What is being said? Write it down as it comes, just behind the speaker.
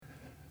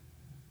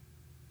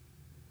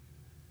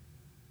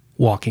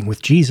walking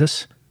with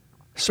Jesus,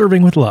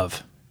 serving with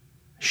love,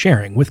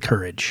 sharing with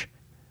courage.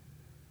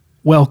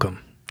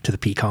 Welcome to the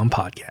PCOM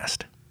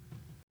Podcast.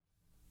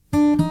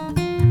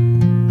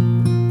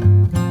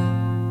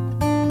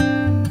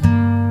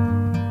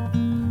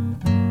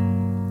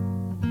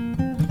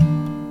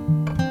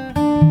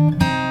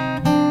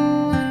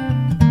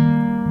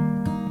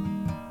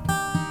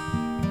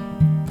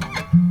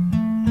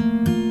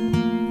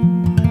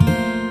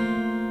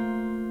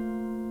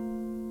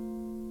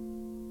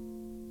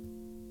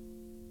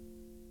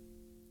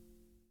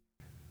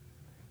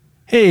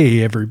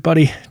 Hey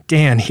everybody,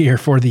 Dan here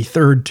for the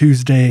third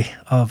Tuesday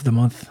of the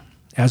month.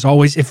 As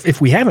always, if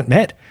we haven't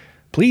met,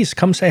 please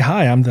come say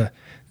hi. I'm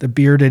the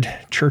bearded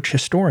church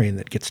historian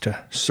that gets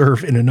to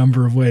serve in a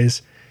number of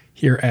ways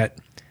here at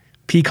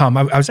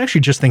PCOM. I was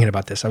actually just thinking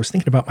about this. I was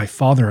thinking about my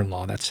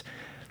father-in-law, that's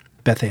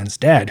Beth Ann's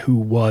dad, who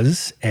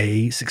was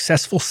a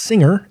successful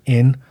singer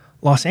in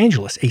Los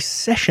Angeles, a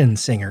session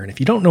singer. And if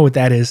you don't know what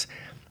that is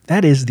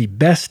the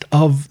best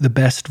of the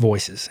best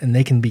voices, and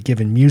they can be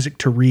given music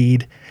to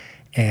read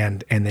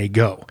and they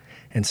go.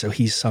 And so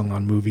he's sung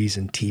on movies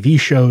and TV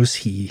shows.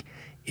 He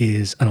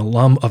is an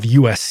alum of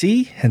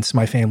USC, hence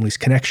my family's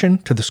connection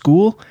to the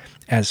school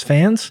as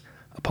fans.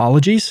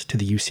 Apologies to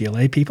the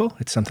UCLA people.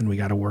 It's something we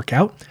got to work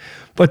out.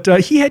 But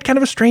he had kind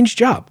of a strange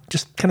job,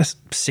 just kind of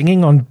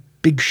singing on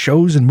big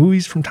shows and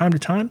movies from time to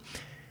time.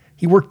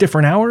 He worked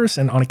different hours,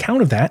 and on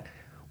account of that,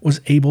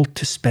 was able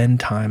to spend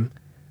time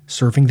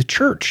serving the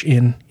church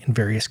in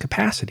various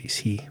capacities.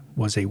 He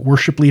was a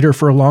worship leader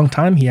for a long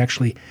time. He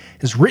actually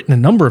has written a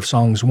number of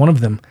songs. One of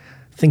them,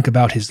 Think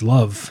About His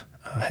Love,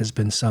 has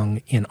been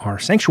sung in our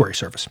sanctuary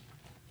service.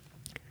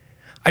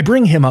 I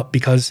bring him up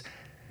because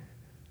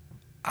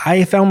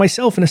I found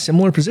myself in a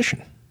similar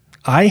position.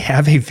 I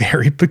have a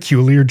very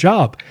peculiar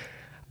job.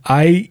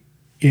 I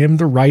am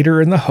the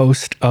writer and the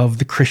host of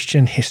the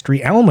Christian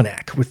History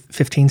Almanac with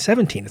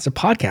 1517. It's a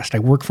podcast. I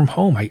work from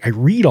home. I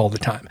read all the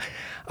time.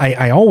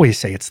 I always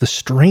say it's the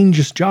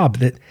strangest job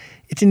that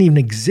it didn't even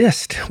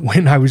exist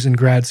when I was in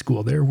grad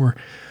school. There were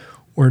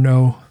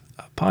no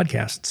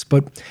podcasts,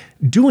 but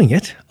doing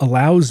it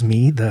allows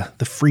me the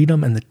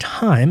freedom and the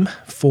time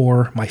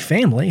for my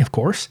family, of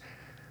course,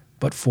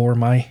 but for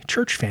my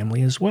church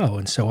family as well.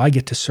 And so I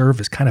get to serve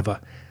as kind of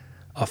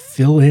a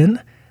fill-in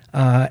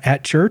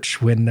at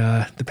church when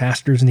the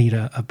pastors need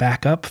a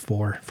backup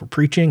for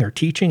preaching or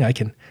teaching. I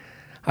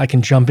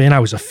can jump in. I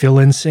was a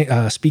fill-in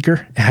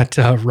speaker at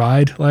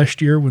Ride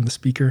last year when the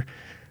speaker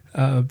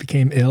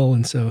became ill,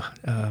 and so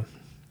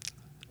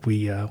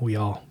we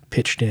all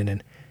pitched in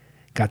and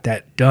got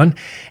that done.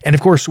 And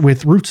of course,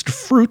 with Roots to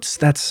Fruits,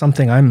 that's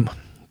something I'm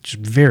just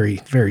very,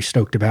 very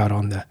stoked about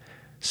on the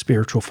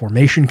Spiritual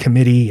Formation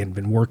Committee, and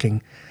been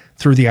working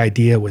through the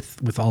idea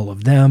with all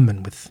of them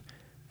and with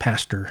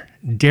Pastor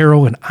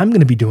Daryl. And I'm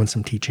going to be doing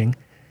some teaching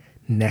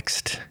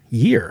next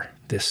year,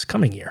 this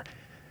coming year.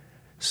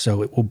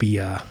 So it will be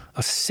a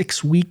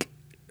 6-week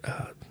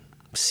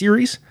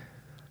series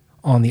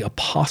on the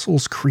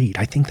Apostles' Creed.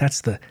 I think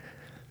that's the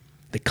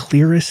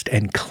clearest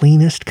and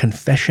cleanest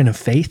confession of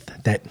faith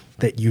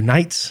that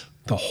unites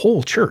the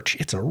whole church.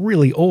 It's a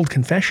really old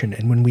confession,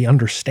 and when we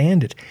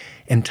understand it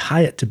and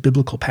tie it to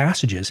biblical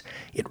passages,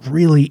 it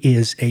really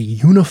is a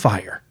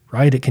unifier,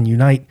 right? It can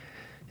unite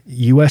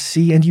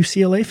USC and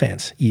UCLA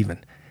fans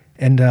even,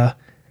 and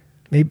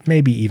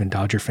maybe even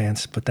Dodger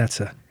fans, but that's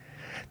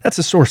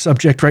a sore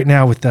subject right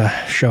now with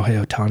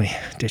Shohei Ohtani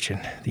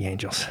ditching the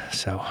Angels.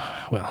 So,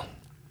 well,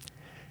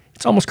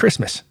 it's almost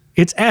Christmas.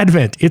 It's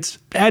Advent. It's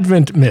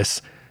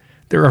Advent-miss.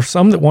 There are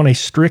some that want a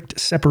strict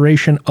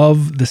separation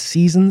of the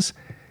seasons.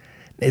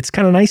 It's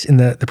kind of nice. In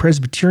the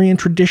Presbyterian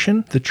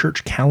tradition, the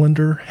church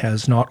calendar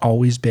has not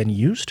always been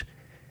used.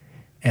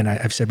 And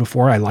I've said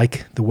before, I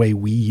like the way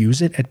we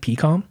use it at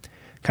PCOM,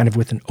 kind of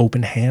with an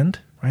open hand,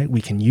 right?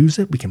 We can use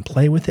it. We can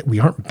play with it. We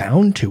aren't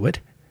bound to it.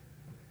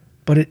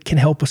 But it can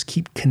help us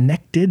keep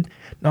connected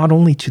not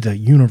only to the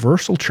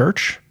universal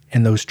church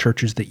and those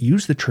churches that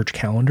use the church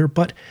calendar,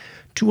 but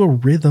to a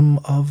rhythm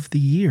of the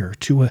year,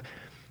 to a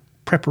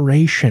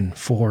preparation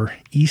for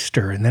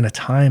Easter, and then a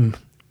time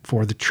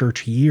for the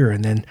church year,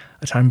 and then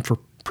a time for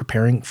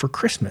preparing for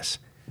Christmas.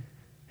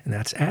 And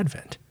that's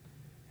Advent.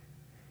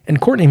 And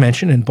Courtney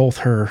mentioned in both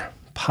her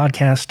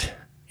podcast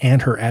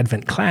and her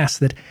Advent class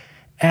that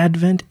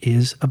Advent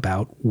is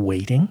about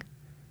waiting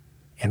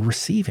and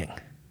receiving.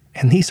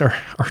 And these are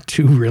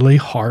two really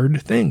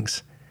hard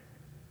things.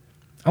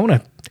 I want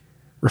to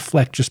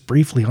reflect just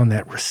briefly on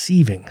that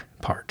receiving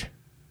part.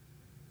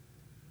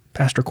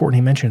 Pastor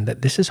Courtney mentioned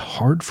that this is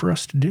hard for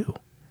us to do,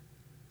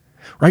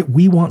 right?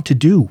 We want to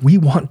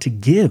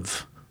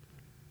give.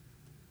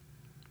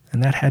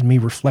 And that had me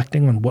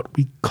reflecting on what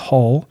we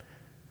call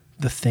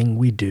the thing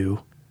we do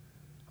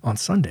on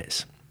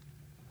Sundays.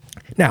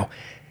 Now,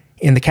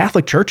 in the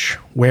Catholic Church,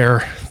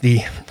 where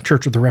the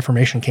Church of the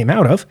Reformation came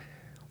out of,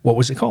 what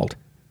was it called?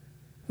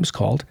 It was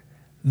called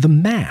the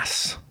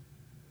Mass.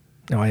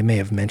 Now, I may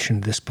have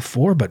mentioned this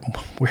before, but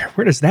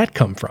where does that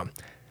come from?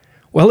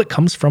 Well, it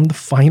comes from the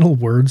final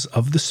words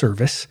of the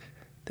service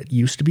that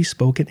used to be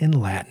spoken in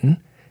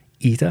Latin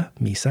ita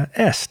missa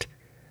est.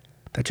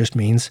 That just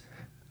means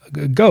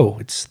go.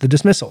 It's the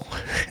dismissal.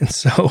 And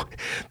so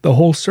the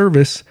whole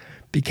service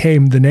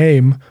became the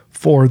name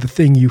for the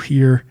thing you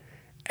hear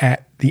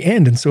at the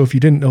end. And so if you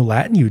didn't know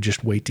Latin, you would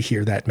just wait to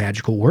hear that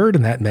magical word,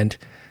 and that meant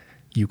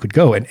you could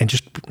go. And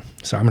just,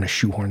 so I'm going to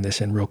shoehorn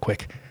this in real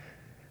quick.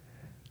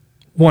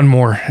 One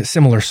more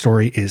similar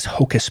story is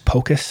Hocus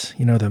Pocus,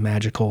 the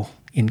magical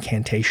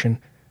incantation.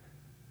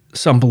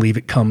 Some believe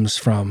it comes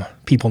from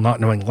people not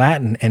knowing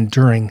Latin, and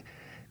during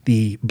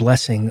the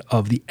blessing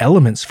of the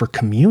elements for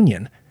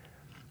communion,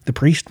 the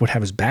priest would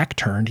have his back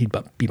turned, he'd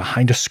be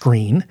behind a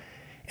screen,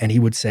 and he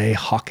would say,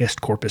 hoc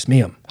est corpus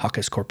meum,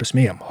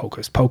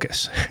 hocus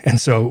pocus. And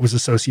so it was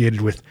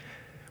associated with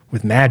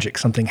magic,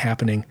 something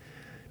happening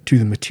to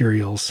the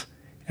materials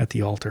at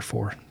the altar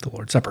for the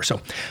Lord's Supper.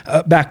 So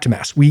back to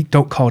Mass. We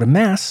don't call it a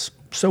Mass,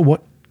 so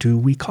what do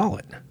we call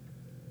it?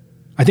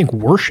 I think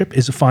worship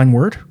is a fine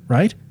word,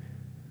 right?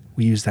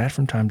 We use that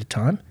from time to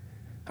time.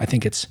 I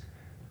think it's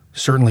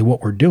certainly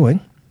what we're doing.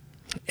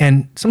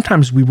 And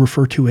sometimes we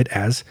refer to it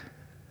as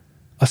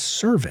a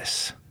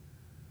service.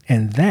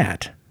 And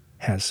that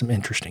has some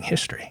interesting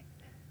history.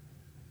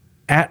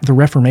 At the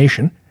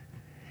Reformation,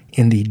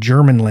 in the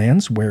German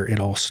lands where it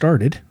all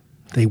started,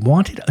 they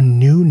wanted a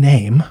new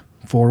name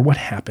for what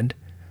happened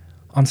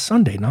on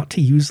Sunday, not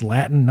to use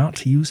Latin, not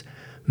to use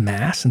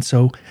Mass. And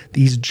so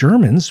these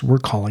Germans were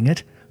calling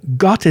it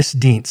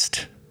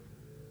Gottesdienst.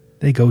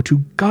 They go to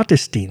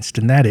Gottesdienst,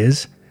 and that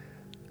is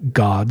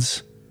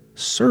God's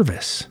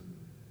service.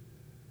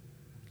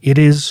 It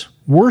is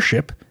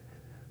worship,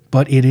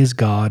 but it is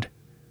God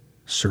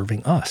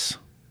serving us.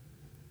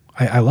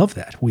 I love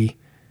that. We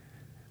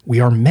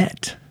are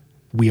met.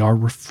 We are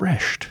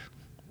refreshed.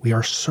 We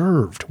are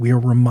served. We are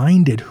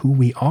reminded who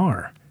we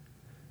are.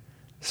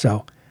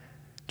 So,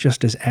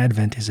 just as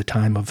Advent is a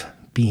time of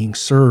being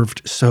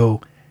served,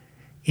 so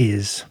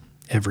is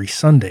every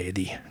Sunday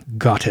the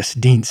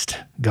Gottesdienst,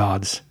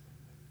 God's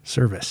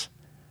service.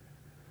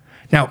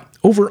 Now,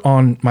 over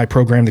on my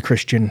program, the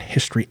Christian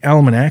History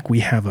Almanac,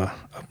 we have a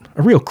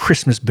real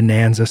Christmas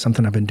bonanza,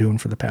 something I've been doing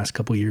for the past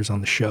couple of years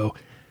on the show.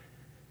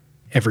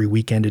 Every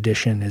weekend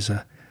edition is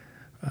a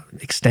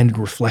extended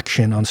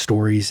reflection on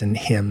stories and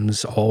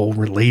hymns, all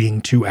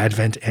relating to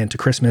Advent and to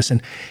Christmas.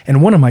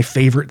 And one of my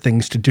favorite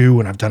things to do,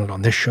 and I've done it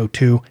on this show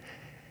too,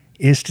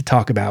 is to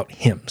talk about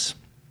hymns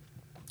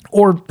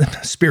or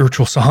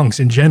spiritual songs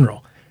in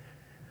general.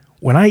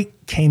 When I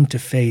came to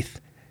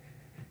faith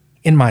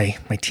in my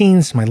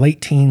teens, my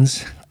late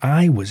teens,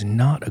 I was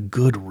not a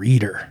good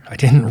reader. I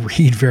didn't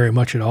read very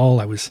much at all.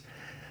 I was,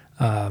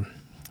 I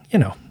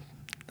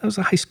was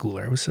a high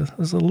schooler. I was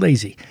a little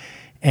lazy.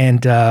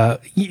 And,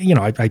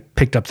 I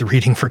picked up the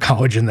reading for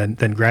college and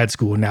then grad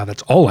school, and now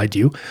that's all I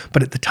do.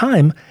 But at the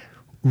time,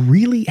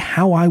 really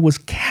how I was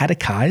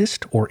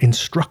catechized or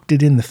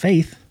instructed in the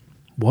faith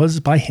was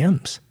by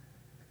hymns.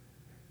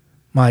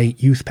 My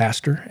youth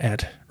pastor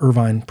at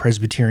Irvine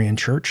Presbyterian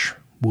Church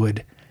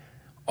would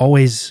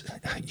always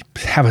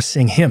have us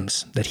sing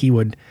hymns that he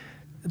would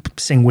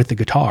sing with the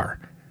guitar.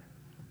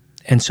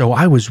 And so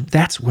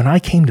that's when I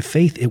came to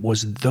faith, it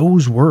was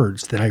those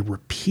words that I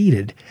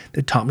repeated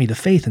that taught me the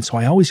faith. And so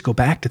I always go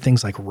back to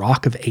things like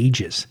Rock of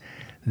Ages.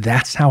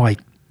 That's how I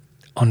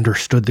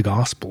understood the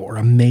gospel, or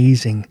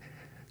Amazing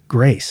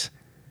Grace.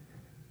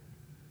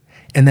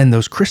 And then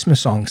those Christmas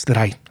songs that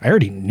I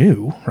already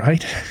knew,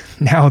 right?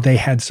 Now they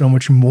had so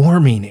much more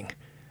meaning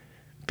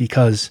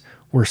because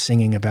we're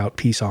singing about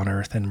peace on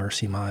earth and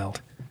mercy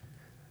mild,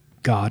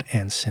 God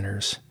and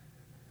sinners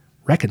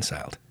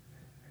reconciled.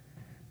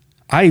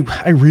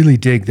 I really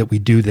dig that we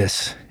do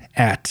this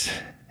at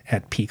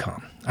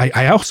PCOM.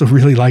 I also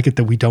really like it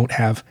that we don't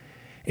have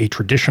a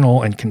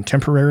traditional and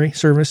contemporary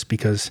service,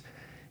 because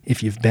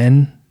if you've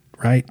been,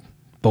 right,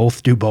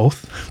 both do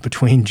both.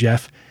 Between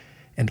Jeff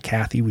and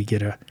Kathy, we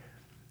get a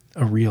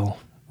real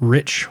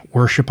rich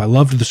worship. I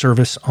loved the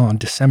service on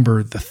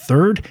December the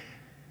 3rd.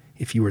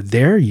 If you were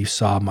there, you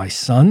saw my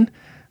son,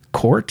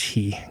 Court.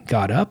 He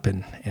got up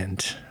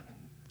and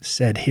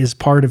said his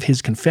part of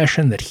his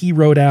confession that he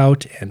wrote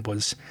out and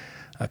was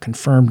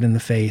confirmed in the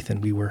faith,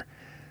 and we were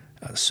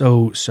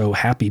so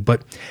happy.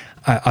 But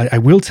I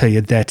will tell you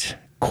that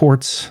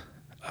Court's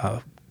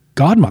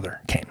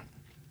godmother came,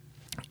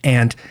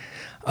 and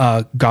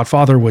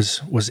godfather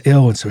was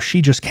ill, and so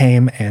she just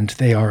came, and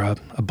they are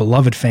a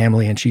beloved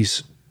family, and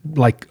she's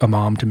like a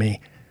mom to me.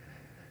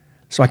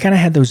 So I kind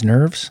of had those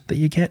nerves that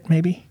you get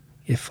maybe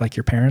if like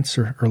your parents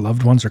or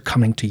loved ones are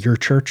coming to your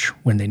church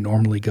when they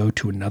normally go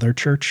to another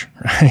church,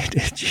 right?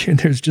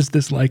 There's just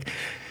this like,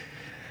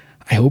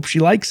 I hope she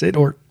likes it,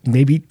 or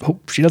maybe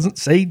hope she doesn't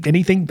say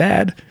anything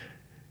bad.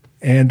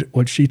 And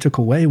what she took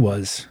away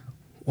was,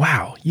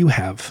 wow, you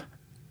have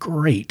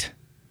great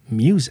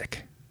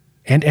music.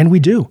 And we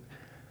do.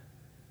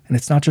 And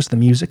it's not just the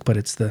music, but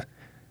it's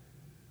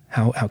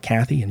how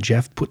Kathy and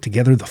Jeff put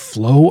together the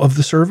flow of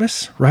the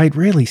service, right?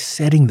 Really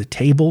setting the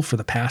table for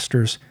the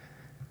pastors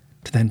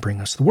to then bring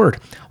us the word.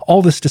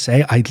 All this to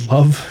say, I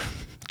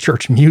love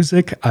church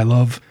music. I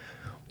love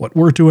what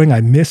we're doing.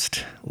 I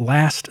missed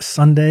last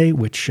Sunday,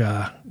 which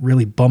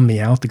really bummed me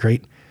out. The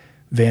great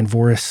Van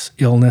Voorhis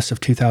illness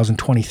of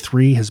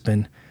 2023 has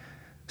been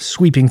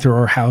sweeping through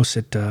our house.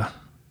 It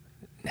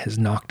has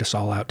knocked us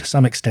all out to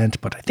some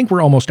extent, but I think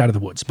we're almost out of the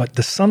woods. But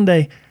the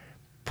Sunday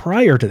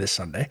prior to this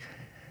Sunday,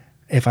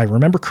 if I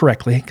remember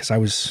correctly, because I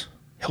was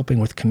helping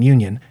with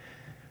communion,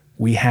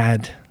 we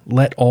had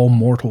Let All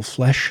Mortal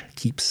Flesh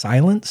Keep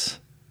Silence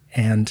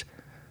and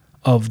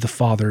Of the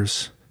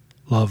Father's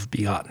Love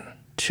Begotten.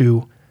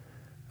 Two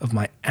of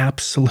my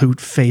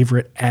absolute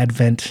favorite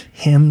Advent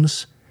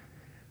hymns.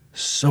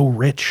 So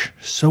rich,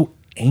 so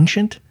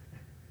ancient.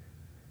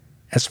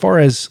 As far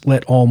as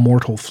Let All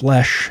Mortal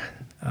Flesh,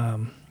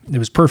 it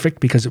was perfect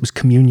because it was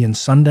Communion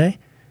Sunday,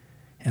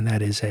 and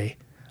that is a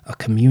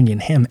communion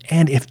hymn.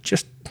 And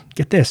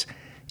get this,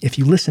 if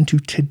you listen to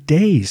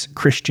today's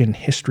Christian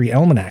History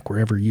Almanac,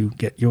 wherever you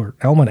get your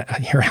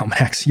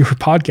almanacs, your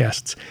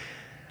podcasts,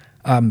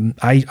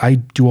 I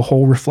do a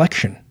whole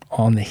reflection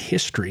on the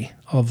history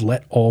of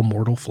Let All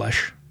Mortal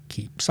Flesh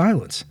Keep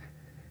Silence.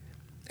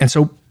 And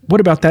so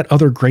what about that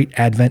other great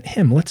Advent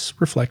hymn? Let's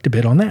reflect a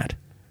bit on that.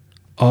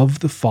 Of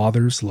the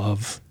Father's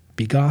Love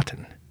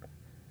Begotten.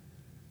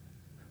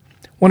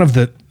 One of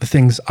the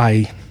things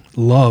I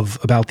love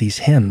about these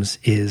hymns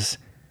is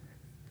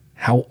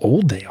how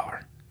old they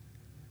are.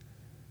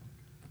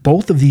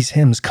 Both of these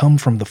hymns come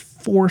from the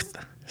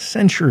 4th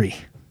century,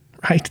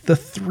 right? The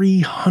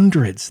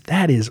 300s.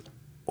 That is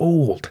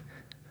old.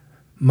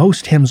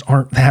 Most hymns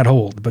aren't that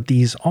old, but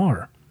these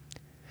are.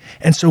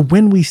 And so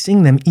when we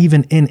sing them,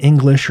 even in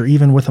English or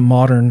even with a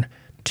modern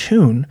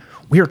tune,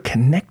 we are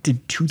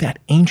connected to that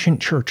ancient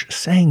church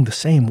saying the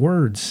same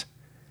words.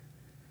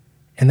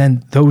 And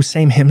then those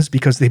same hymns,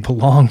 because they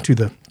belong to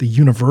the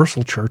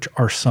universal church,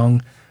 are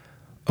sung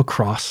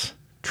across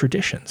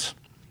traditions.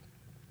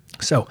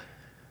 So,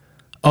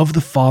 Of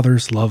the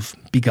Father's Love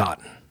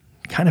Begotten,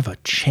 kind of a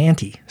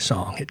chanty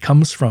song. It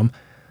comes from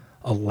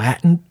a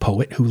Latin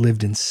poet who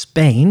lived in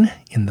Spain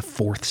in the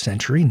 4th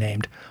century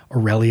named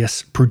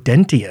Aurelius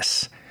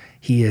Prudentius.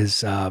 He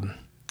is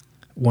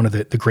one of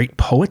the great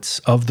poets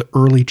of the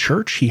early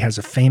church. He has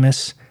a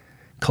famous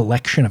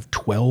collection of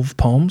 12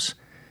 poems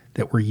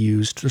that were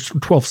used,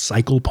 12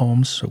 cycle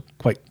poems, so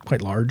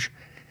quite large,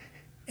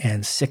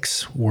 and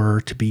 6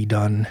 were to be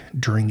done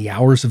during the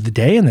hours of the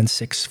day, and then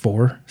 6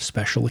 for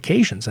special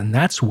occasions. And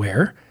that's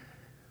where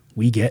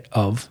we get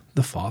Of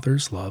the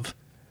Father's Love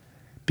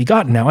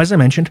Begotten. Now, as I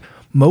mentioned,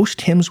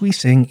 most hymns we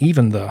sing,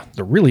 even the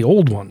really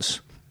old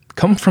ones,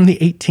 come from the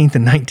 18th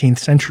and 19th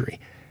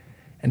century.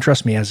 And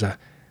trust me, as a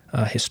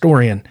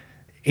historian,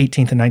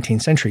 18th and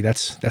 19th century,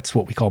 that's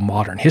what we call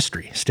modern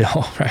history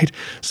still, right?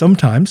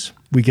 Sometimes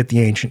we get the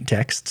ancient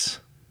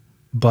texts,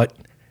 but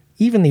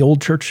even the old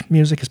church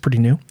music is pretty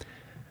new.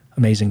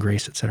 Amazing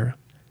Grace, etc.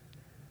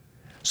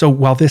 So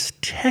while this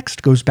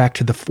text goes back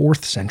to the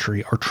 4th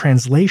century, our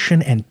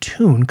translation and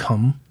tune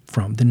come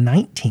from the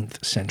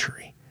 19th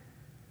century.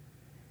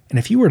 And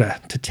if you were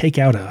to take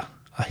out a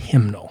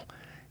hymnal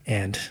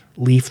and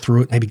leaf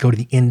through it, maybe go to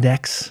the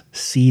index,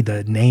 see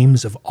the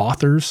names of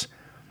authors,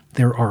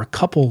 there are a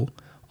couple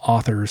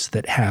authors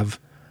that have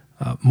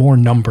more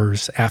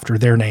numbers after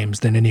their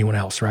names than anyone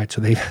else, right? So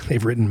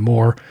they've written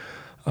more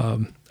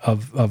of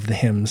the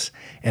hymns,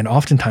 and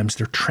oftentimes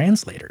they're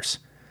translators.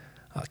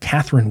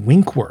 Catherine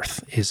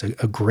Winkworth is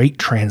a great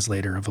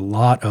translator of a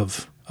lot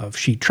of.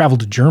 She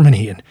traveled to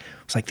Germany and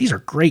was like, these are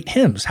great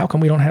hymns. How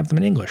come we don't have them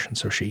in English? And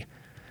so she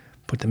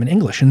put them in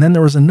English. And then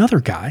there was another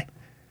guy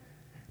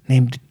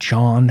named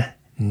John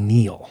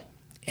Neale,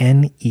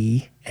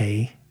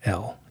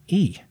 Neale.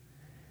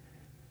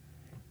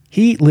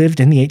 He lived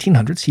in the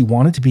 1800s. He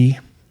wanted to be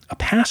a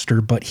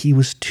pastor, but he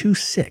was too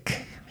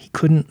sick. He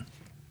couldn't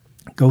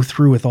go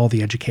through with all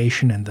the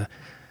education and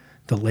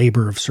the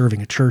labor of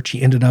serving a church.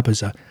 He ended up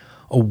as a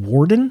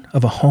warden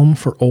of a home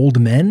for old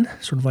men,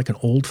 sort of like an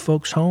old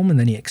folks' home, and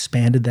then he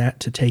expanded that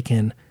to take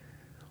in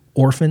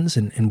orphans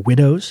and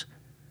widows.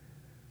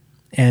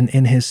 And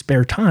in his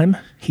spare time,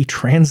 he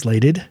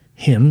translated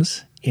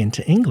hymns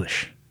into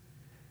English.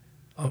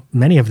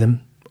 Many of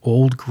them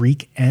Old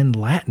Greek and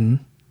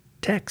Latin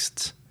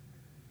texts.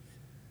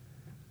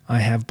 I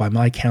have, by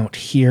my count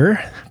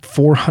here,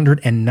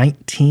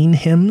 419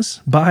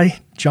 hymns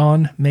by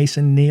John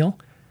Mason Neale,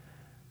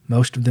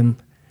 most of them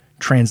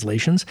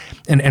translations.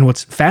 And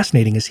what's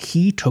fascinating is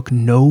he took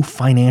no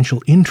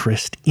financial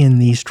interest in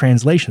these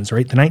translations,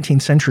 right? The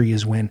 19th century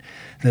is when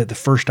the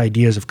first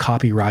ideas of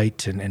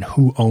copyright and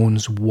who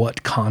owns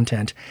what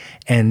content.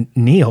 And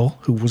Neale,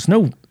 who was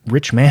no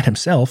rich man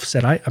himself,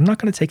 said, I'm not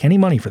going to take any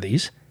money for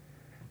these.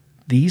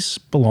 These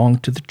belong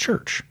to the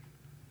church.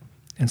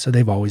 And so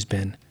they've always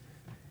been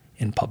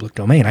in public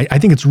domain. I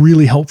think it's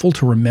really helpful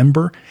to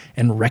remember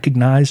and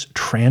recognize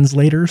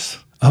translators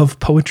of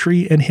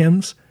poetry and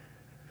hymns,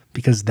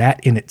 because that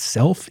in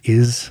itself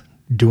is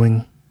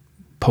doing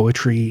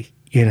poetry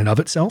in and of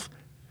itself.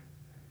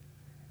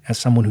 As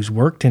someone who's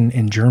worked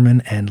in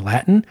German and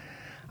Latin,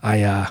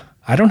 I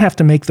don't have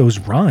to make those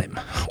rhyme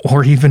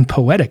or even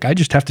poetic. I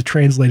just have to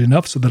translate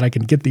enough so that I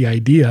can get the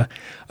idea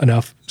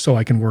enough so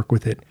I can work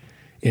with it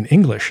in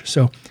English.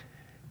 So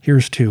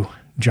here's to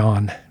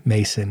John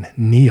Mason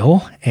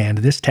Neale and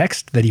this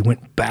text that he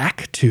went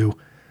back to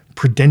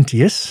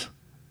Prudentius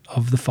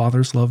of the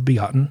Father's love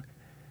begotten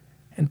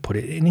and put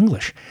it in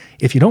English.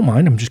 If you don't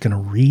mind, I'm just going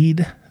to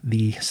read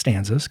the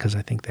stanzas because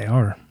I think they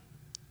are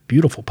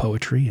beautiful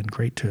poetry and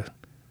great to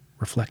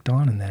reflect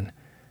on, and then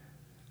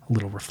a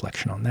little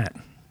reflection on that.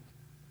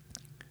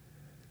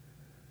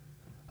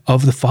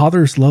 Of the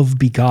Father's love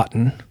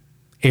begotten,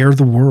 ere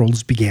the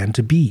worlds began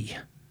to be,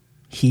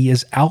 he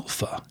is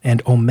Alpha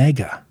and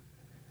Omega,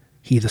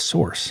 he the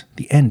source,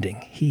 the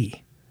ending,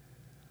 he.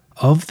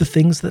 Of the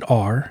things that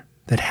are,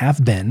 that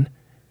have been,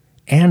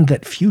 and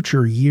that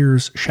future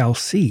years shall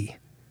see,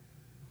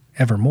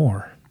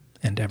 evermore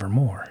and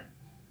evermore.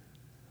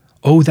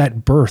 Oh,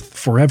 that birth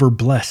forever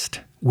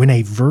blessed, when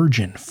a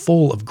virgin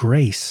full of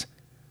grace,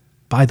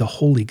 by the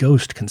Holy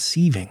Ghost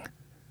conceiving,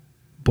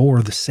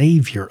 bore the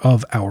Savior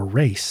of our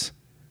race.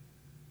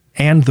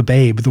 And the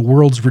babe, the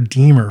world's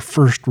Redeemer,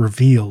 first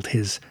revealed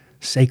his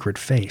sacred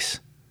face,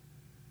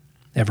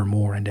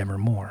 evermore and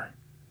evermore.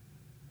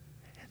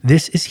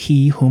 This is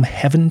he whom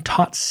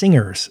heaven-taught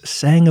singers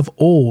sang of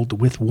old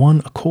with one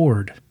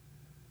accord,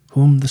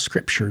 whom the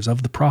scriptures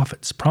of the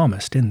prophets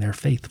promised in their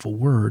faithful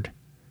word.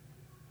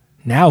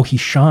 Now he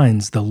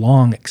shines the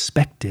long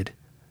expected.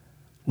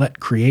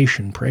 Let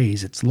creation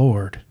praise its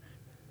Lord.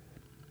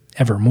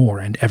 Evermore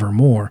and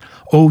evermore,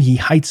 O ye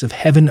heights of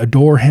heaven,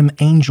 adore him.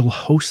 Angel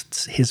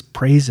hosts his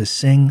praises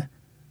sing.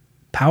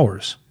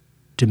 Powers,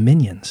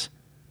 dominions,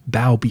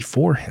 bow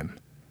before him,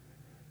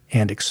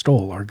 and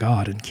extol our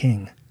God and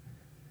King.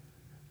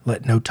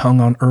 Let no tongue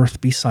on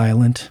earth be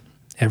silent,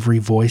 every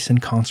voice in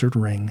concert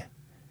ring,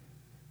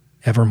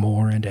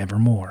 evermore and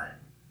evermore.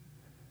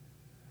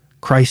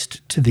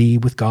 Christ to thee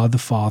with God the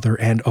Father,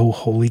 and O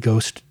Holy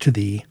Ghost to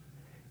thee,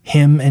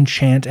 hymn and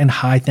chant and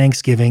high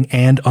thanksgiving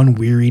and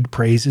unwearied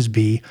praises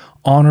be,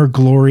 honor,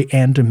 glory,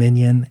 and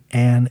dominion,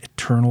 and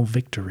eternal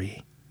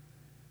victory,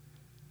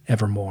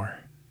 evermore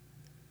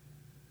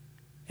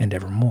and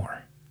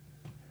evermore.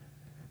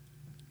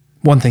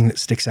 One thing that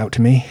sticks out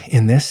to me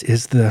in this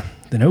is the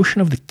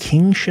notion of the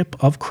kingship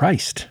of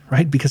Christ,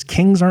 right? Because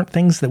kings aren't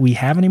things that we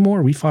have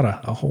anymore. We fought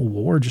a whole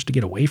war just to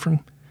get away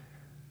from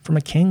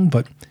a king,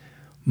 but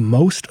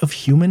most of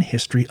human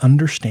history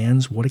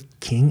understands what a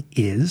king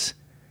is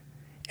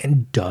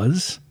and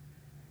does,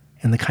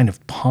 and the kind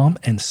of pomp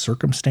and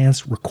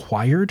circumstance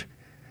required.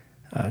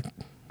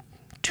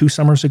 2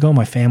 summers ago,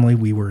 my family,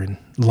 we were in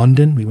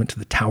London. We went to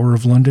the Tower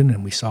of London,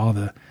 and we saw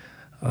the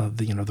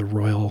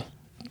royal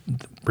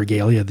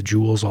regalia, the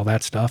jewels, all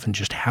that stuff, and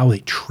just how they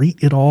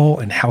treat it all,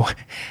 and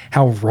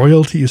how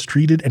royalty is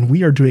treated. And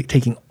we are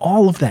taking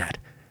all of that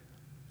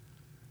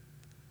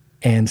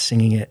and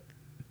singing it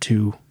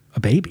to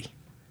a baby.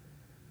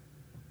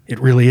 It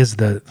really is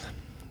the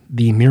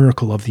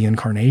miracle of the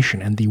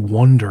incarnation and the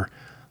wonder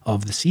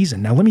of the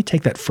season. Now let me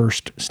take that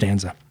first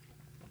stanza.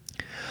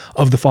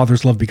 Of the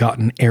Father's love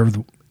begotten,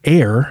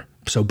 ere,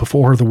 so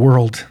before the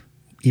world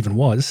even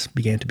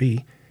began to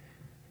be,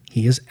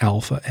 he is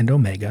Alpha and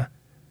Omega,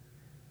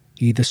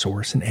 he the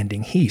source and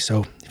ending he.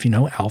 So if you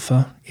know,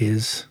 Alpha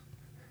is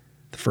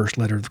the first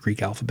letter of the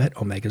Greek alphabet,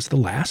 Omega is the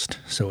last.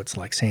 So it's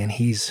like saying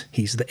he's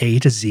the A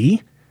to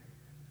Z.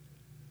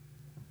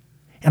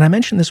 And I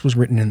mentioned this was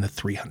written in the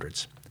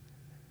 300s.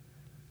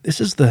 This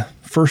is the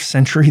first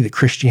century that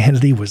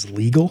Christianity was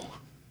legal,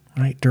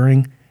 right?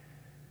 During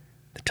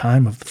the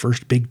time of the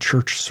first big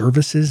church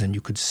services, and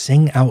you could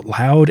sing out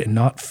loud and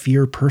not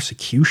fear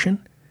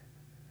persecution.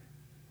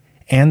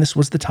 And this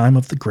was the time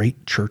of the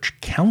great church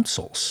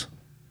councils.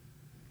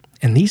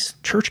 And these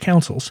church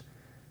councils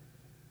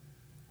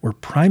were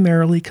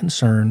primarily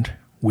concerned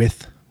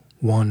with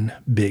one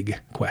big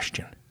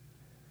question.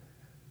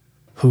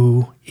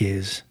 Who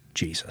is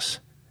Jesus?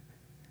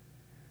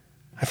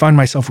 I find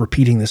myself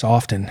repeating this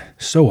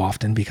so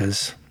often,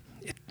 because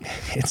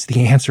it's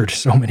the answer to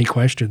so many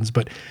questions.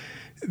 But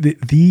the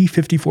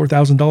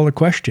 $54,000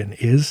 question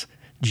is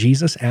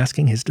Jesus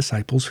asking his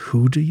disciples,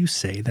 who do you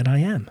say that I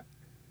am?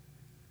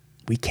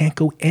 We can't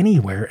go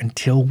anywhere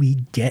until we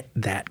get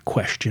that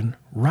question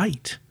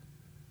right.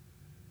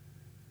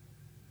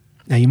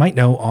 Now, you might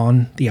know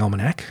on the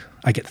Almanac,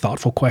 I get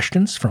thoughtful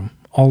questions from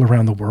all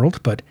around the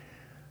world, but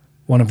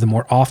one of the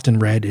more often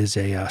read is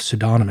a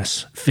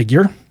pseudonymous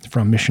figure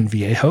from Mission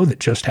Viejo that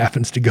just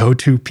happens to go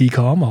to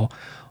PCOM.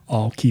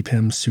 I'll keep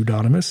him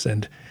pseudonymous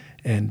and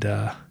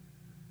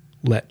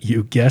let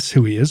you guess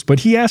who he is.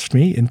 But he asked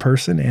me in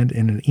person and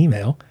in an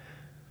email,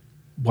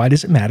 why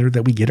does it matter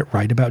that we get it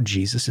right about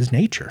Jesus'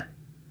 nature?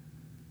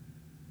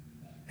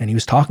 And he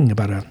was talking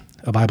about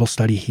a Bible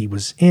study he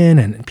was in,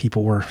 and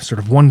people were sort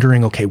of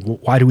wondering, okay,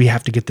 why do we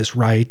have to get this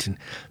right? And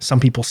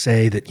some people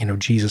say that,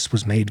 Jesus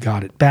was made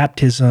God at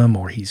baptism,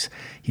 or he's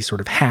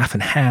sort of half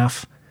and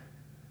half.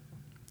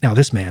 Now,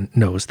 this man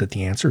knows that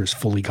the answer is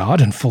fully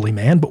God and fully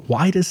man, but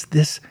why does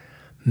this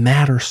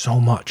matter so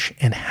much,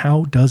 and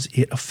how does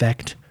it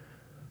affect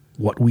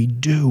what we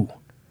do?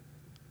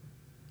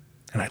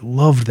 And I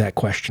loved that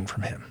question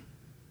from him,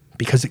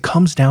 because it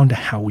comes down to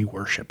how we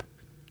worship.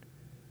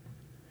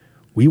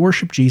 We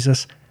worship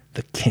Jesus,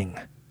 the King,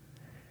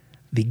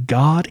 the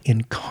God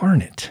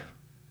incarnate,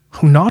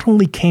 who not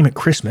only came at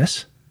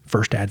Christmas,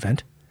 first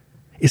Advent,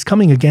 is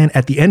coming again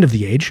at the end of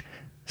the age,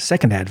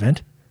 second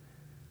Advent,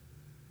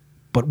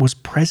 but was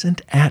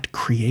present at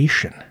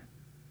creation,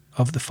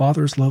 of the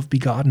Father's love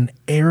begotten,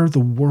 ere the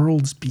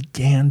worlds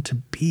began to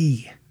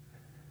be.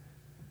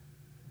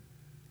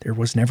 There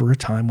was never a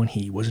time when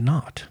he was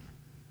not.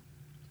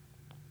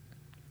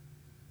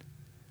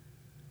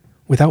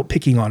 Without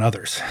picking on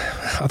others,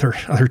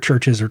 other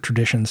churches or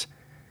traditions,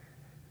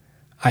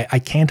 I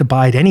can't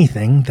abide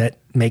anything that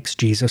makes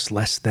Jesus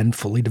less than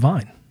fully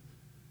divine.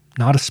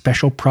 Not a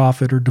special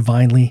prophet or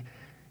divinely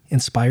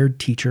inspired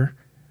teacher.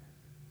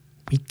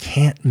 We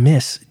can't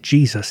miss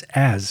Jesus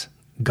as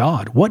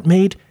God. What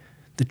made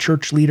the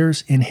church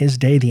leaders in his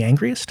day the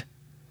angriest?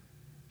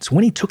 It's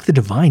when he took the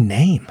divine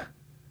name.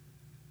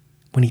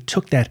 When he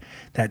took that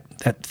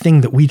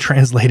thing that we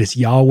translate as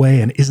Yahweh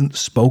and isn't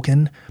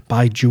spoken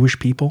by Jewish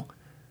people.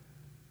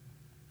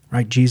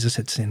 Right? Jesus,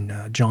 it's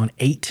in John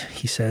 8.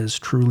 He says,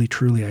 "Truly,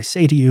 truly, I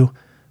say to you,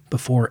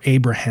 before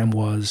Abraham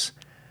was,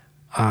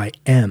 I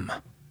am."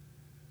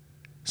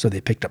 So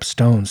they picked up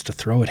stones to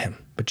throw at him,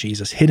 but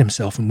Jesus hid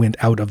himself and went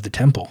out of the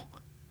temple.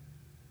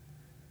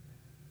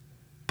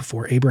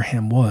 Before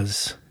Abraham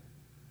was,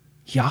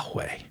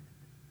 Yahweh.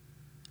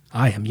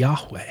 I am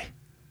Yahweh.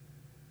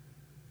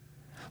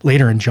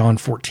 Later in John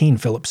 14,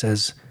 Philip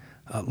says,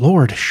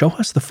 "Lord, show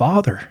us the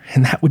Father,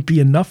 and that would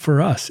be enough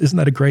for us." Isn't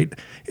that a great?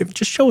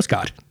 Just show us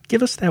God.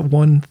 Give us that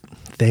one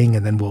thing,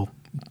 and then we'll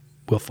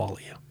follow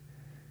you.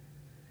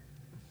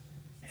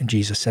 And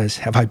Jesus says,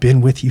 "Have I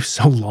been with you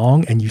so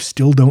long, and you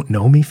still don't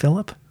know me,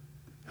 Philip?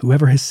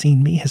 Whoever has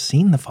seen me has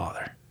seen the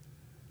Father."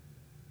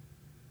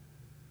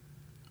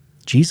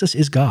 Jesus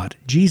is God.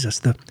 Jesus,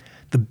 the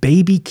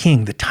baby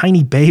king, the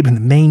tiny babe in the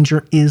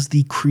manger, is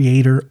the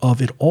creator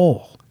of it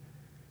all.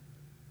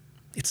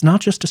 It's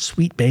not just a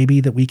sweet baby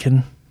that we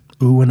can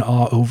ooh and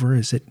ah over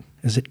as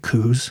it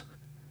coos,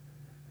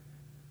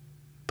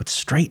 but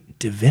straight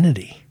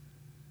divinity.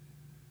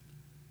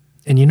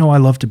 And you know I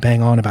love to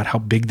bang on about how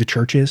big the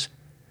church is,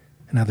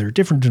 and how there are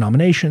different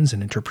denominations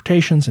and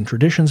interpretations and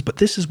traditions, but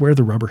this is where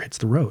the rubber hits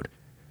the road.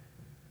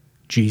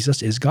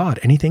 Jesus is God.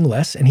 Anything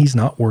less, and he's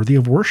not worthy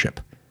of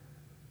worship.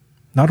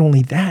 Not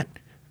only that,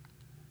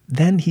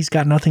 then he's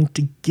got nothing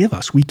to give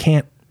us. We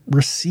can't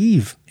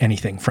receive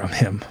anything from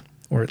him,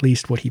 or at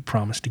least what he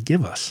promised to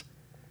give us,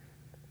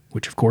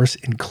 which of course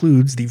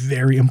includes the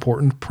very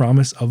important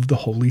promise of the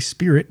Holy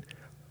Spirit,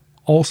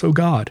 also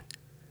God.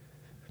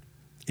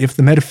 If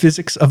the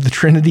metaphysics of the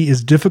Trinity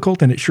is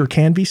difficult, and it sure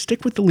can be,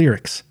 stick with the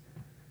lyrics.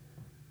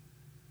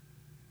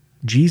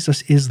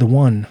 Jesus is the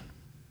one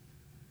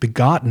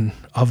begotten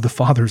of the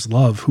Father's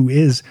love, who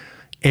is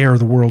ere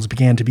the worlds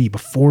began to be,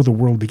 before the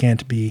world began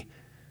to be,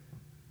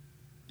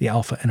 the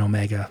Alpha and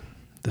Omega,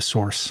 the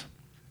source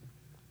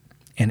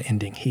and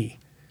ending he.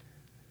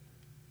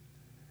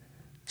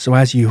 So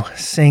as you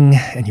sing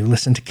and you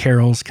listen to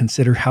carols,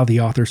 consider how the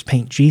authors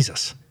paint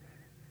Jesus,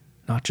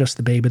 not just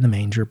the babe in the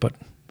manger, but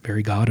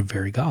very God of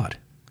very God.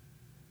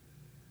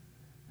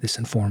 This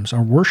informs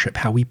our worship,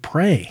 how we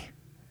pray,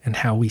 and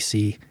how we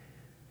see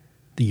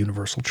the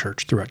universal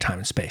church throughout time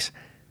and space.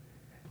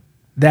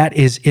 That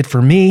is it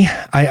for me.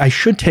 I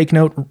should take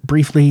note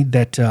briefly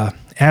that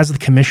as the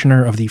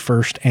commissioner of the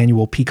first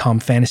annual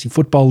PCOM Fantasy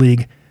Football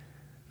League,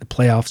 the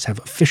playoffs have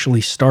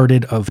officially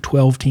started. Of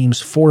 12 teams,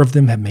 4 of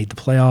them have made the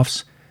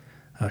playoffs.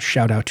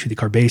 Shout out to the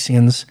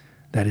Carbassians.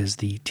 That is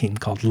the team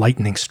called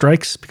Lightning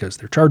Strikes because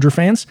they're Charger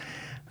fans.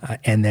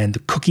 And then the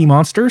Cookie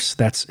Monsters.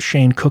 That's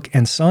Shane Cook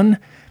and Son.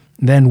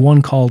 Then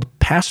one called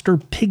Pastor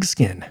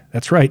Pigskin.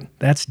 That's right.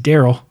 That's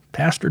Daryl.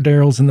 Pastor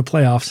Daryl's in the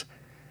playoffs.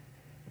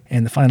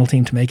 And the final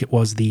team to make it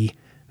was the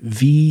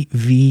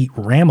VV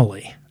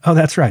Ramily. Oh,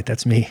 that's right.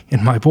 That's me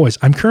and my boys.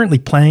 I'm currently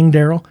playing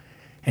Daryl,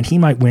 and he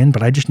might win,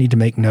 but I just need to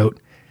make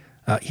note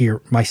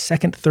here. My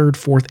second, third,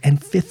 fourth,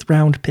 and fifth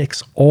round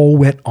picks all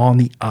went on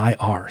the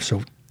IR.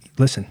 So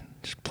listen,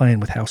 just playing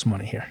with house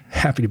money here.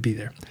 Happy to be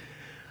there.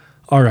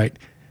 All right.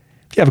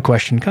 If you have a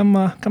question,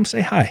 come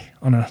say hi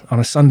on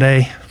a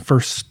Sunday.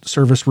 First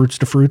service, Roots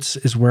to Fruits,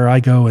 is where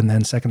I go, and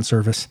then second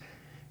service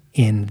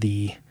in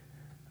the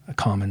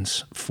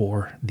Commons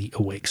for the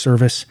Awake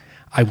service.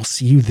 I will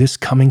see you this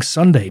coming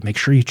Sunday. Make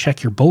sure you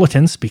check your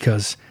bulletins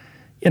because,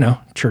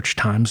 church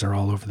times are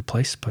all over the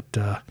place, but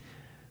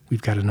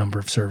we've got a number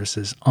of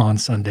services on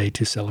Sunday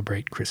to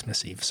celebrate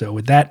Christmas Eve. So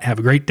with that, have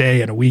a great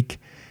day and a week,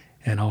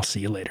 and I'll see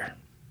you later.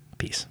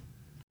 Peace.